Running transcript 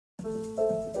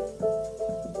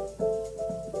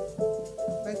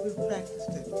Like we practiced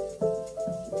it.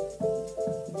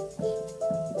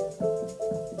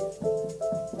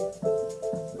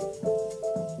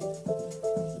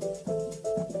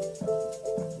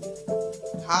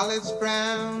 Hollis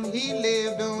Brown, he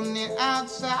lived on the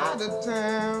outside of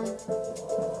town.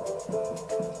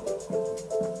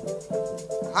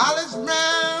 Hollis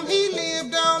Brown, he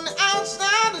lived on the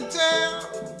outside of town.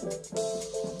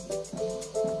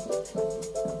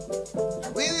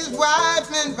 With his wife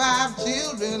and 5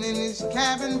 children in his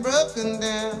cabin broken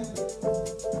down.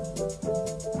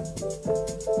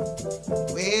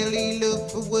 Well, he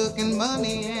looked for work and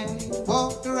money and he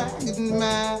walked a ragged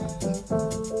mile.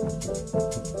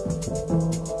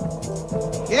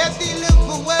 Yes, he looked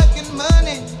for work and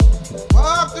money,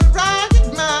 walked a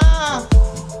ragged mile.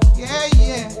 Yeah,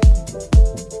 yeah.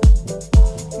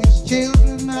 His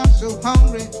children are so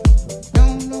hungry,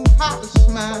 don't know how to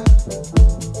smile.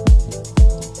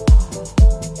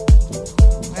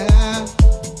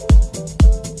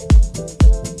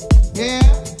 Yeah.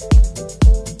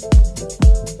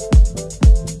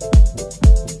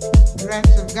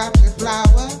 Rats have got your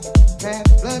flower, bad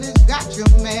blood has got your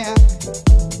mare.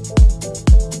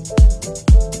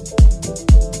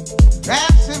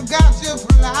 Rats have got your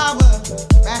flower,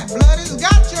 bad blood has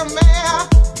got your mare.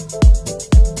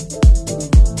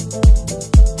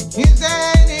 Is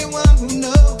there anyone who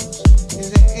knows? Is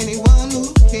there anyone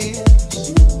who cares?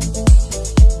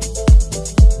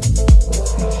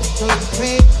 So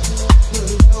pray to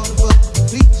the Lord, but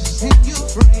please send your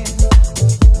friend.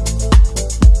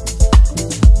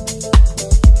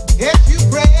 Yes, you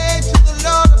pray to the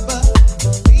Lord, but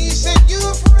please send you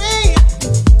a friend.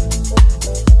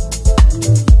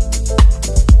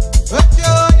 But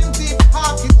your empty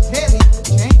pockets tell you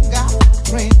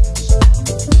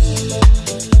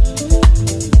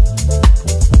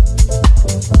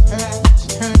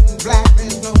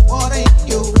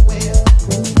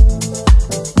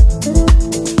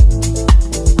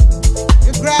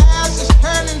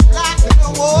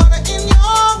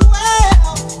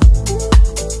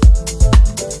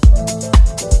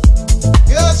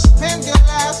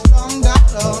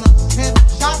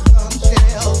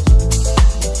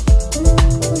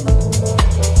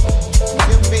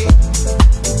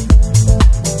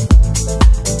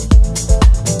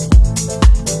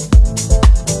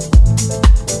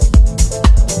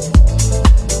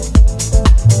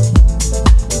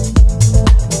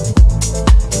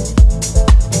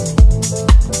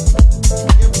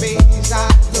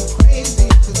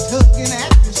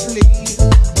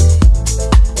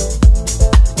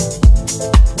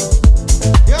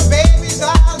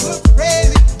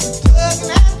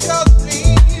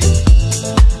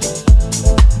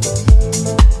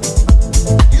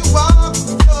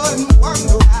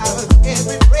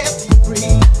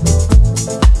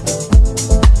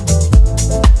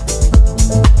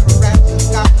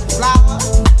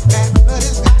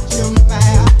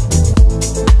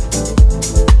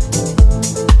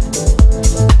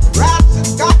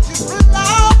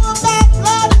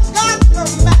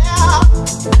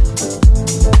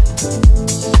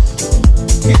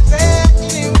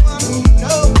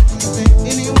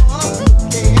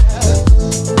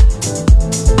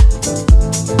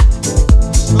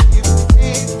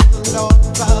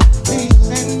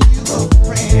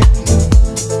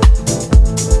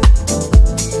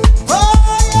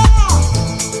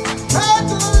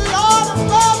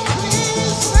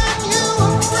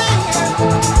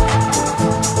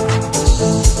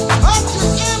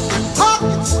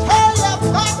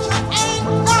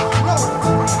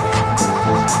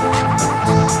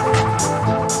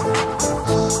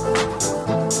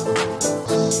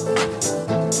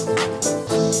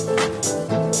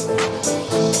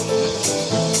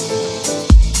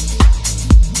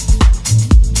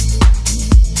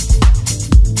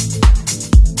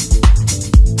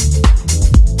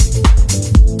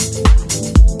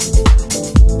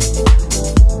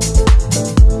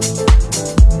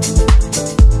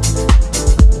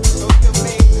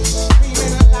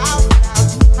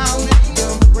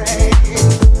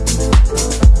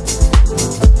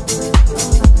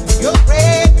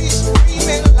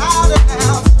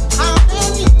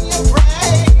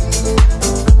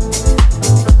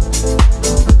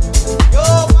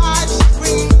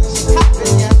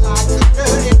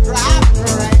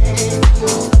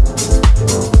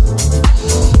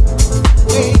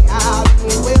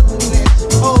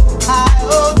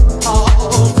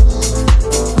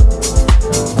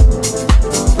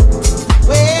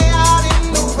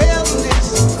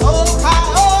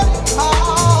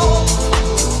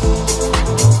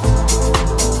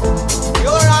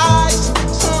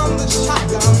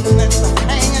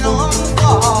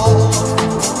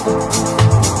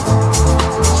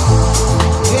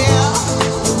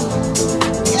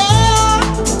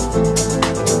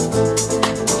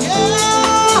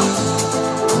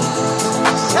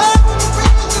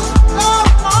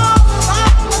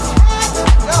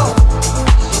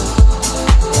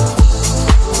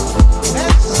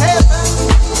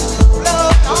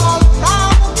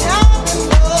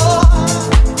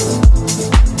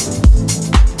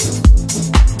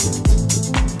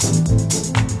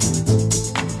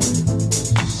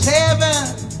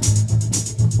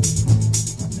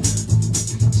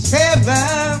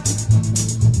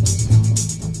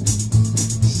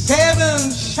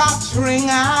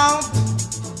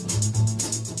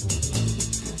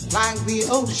like the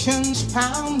ocean's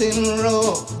pounding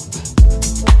roar.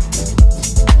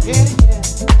 Yeah, yeah.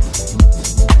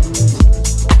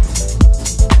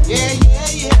 Yeah,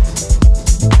 yeah, yeah.